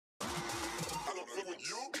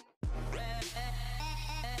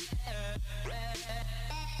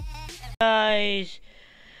Guys,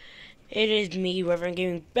 it is me, Reverend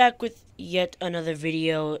Gaming, back with yet another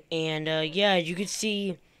video, and yeah, as you can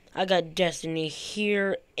see, I got Destiny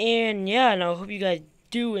here, and yeah, and I hope you guys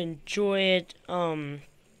do enjoy it.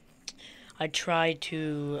 I try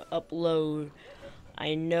to upload.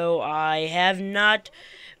 I know I have not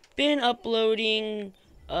been uploading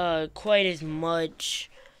quite as much.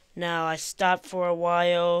 Now I stopped for a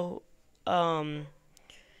while.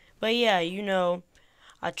 But yeah,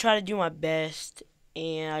 I try to do my best,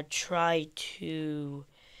 and I try to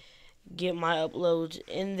get my uploads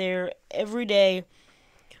in there every day,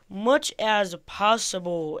 much as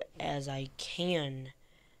possible as I can.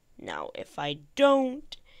 Now, if I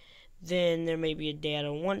don't, then there may be a day I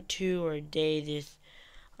don't want to, or a day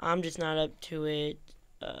I'm just not up to it.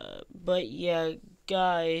 But yeah,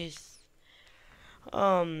 guys,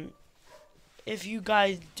 um, if you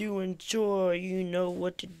guys do enjoy, you know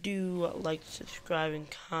what to do. Like, subscribe, and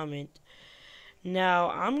comment.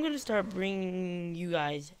 Now, I'm going to start bringing you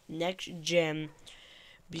guys next gen,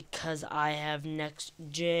 because I have next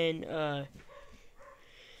gen,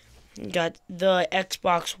 got the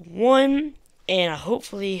Xbox One, and I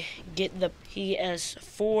hopefully get the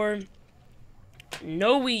PS4.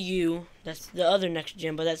 No Wii U, that's the other next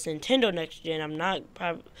gen, but that's Nintendo next gen. I'm not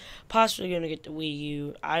possibly going to get the Wii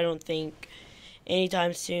U. I don't think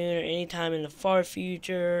anytime soon, or anytime in the far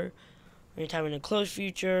future, or anytime in the close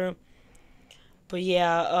future. But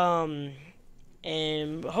yeah,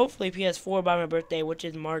 and hopefully PS4 by my birthday, which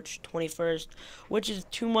is March 21st, which is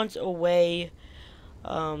 2 months away.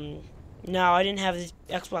 Now, I didn't have this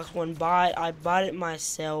Xbox One bought. I bought it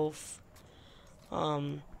myself.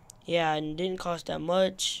 Yeah, and it didn't cost that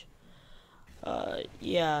much.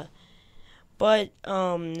 Yeah. But,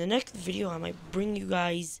 the next video I might bring you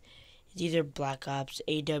guys is either Black Ops,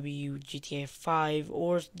 AW, GTA 5,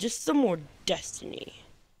 or just some more Destiny.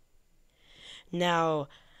 Now,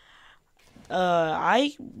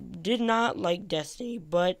 I did not like Destiny,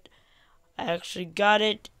 but I actually got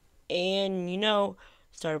it, and,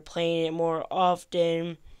 started playing it more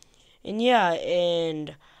often. And yeah,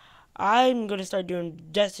 and I'm gonna start doing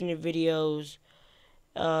Destiny videos,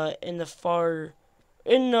 in the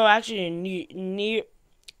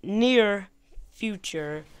near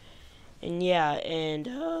future. And yeah, and,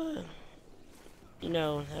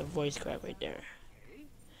 that voice crack right there.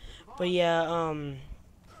 But yeah,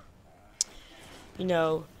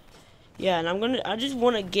 yeah, and I just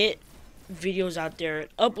want to get videos out there,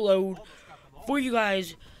 upload for you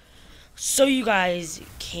guys, so you guys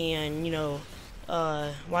can,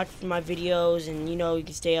 watch my videos, and, you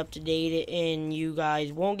can stay up to date, and you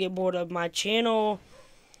guys won't get bored of my channel.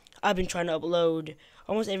 I've been trying to upload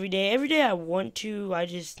almost every day. Every day I want to, I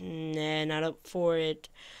just, not up for it.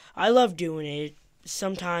 I love doing it.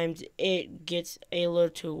 Sometimes it gets a little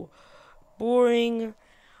too boring,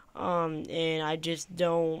 and I just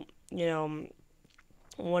don't,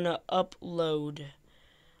 want to upload.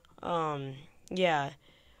 Yeah,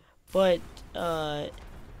 but, I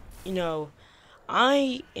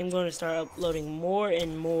am going to start uploading more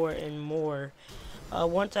and more and more.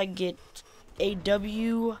 Once I get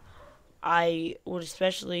AW, I would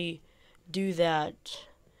especially do that.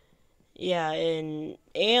 Yeah, and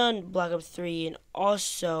Black Ops 3, and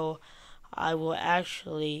also I will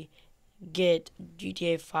actually get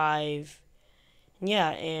GTA 5.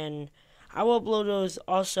 Yeah, and I will upload those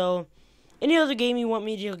also. Any other game you want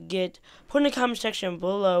me to get, put in the comment section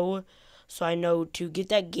below, so I know to get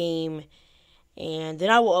that game, and then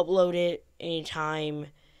I will upload it anytime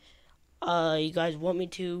you guys want me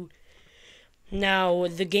to. Now,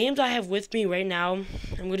 the games I have with me right now,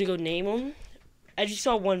 I'm going to go name them. As you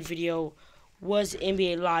saw, one video was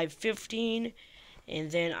NBA Live 15, and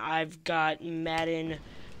then I've got Madden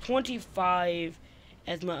 25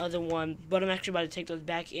 as my other one, but I'm actually about to take those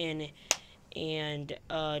back in and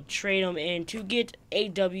trade them in to get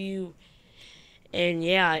AW. And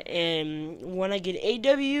yeah, and when I get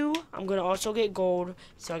AW, I'm going to also get gold,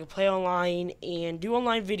 so I can play online and do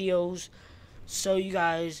online videos, so you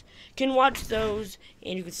guys can watch those,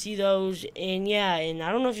 and you can see those. And yeah, and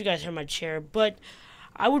I don't know if you guys heard my chair, but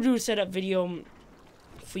I will do a setup video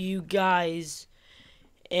for you guys,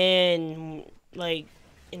 and like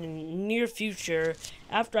in the near future,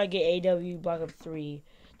 after I get AW Black Ops 3,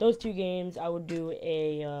 those two games, I would do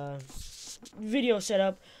a video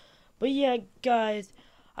setup. But yeah, guys,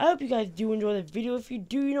 I hope you guys do enjoy the video. If you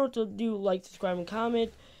do, you know what to do: like, subscribe, and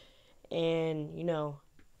comment, and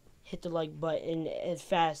hit the like button as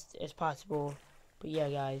fast as possible. But yeah,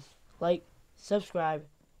 guys, like, subscribe,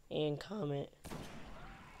 and comment.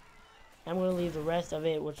 I'm going to leave the rest of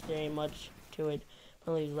it, which there ain't much to it.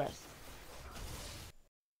 I'm going to leave the rest.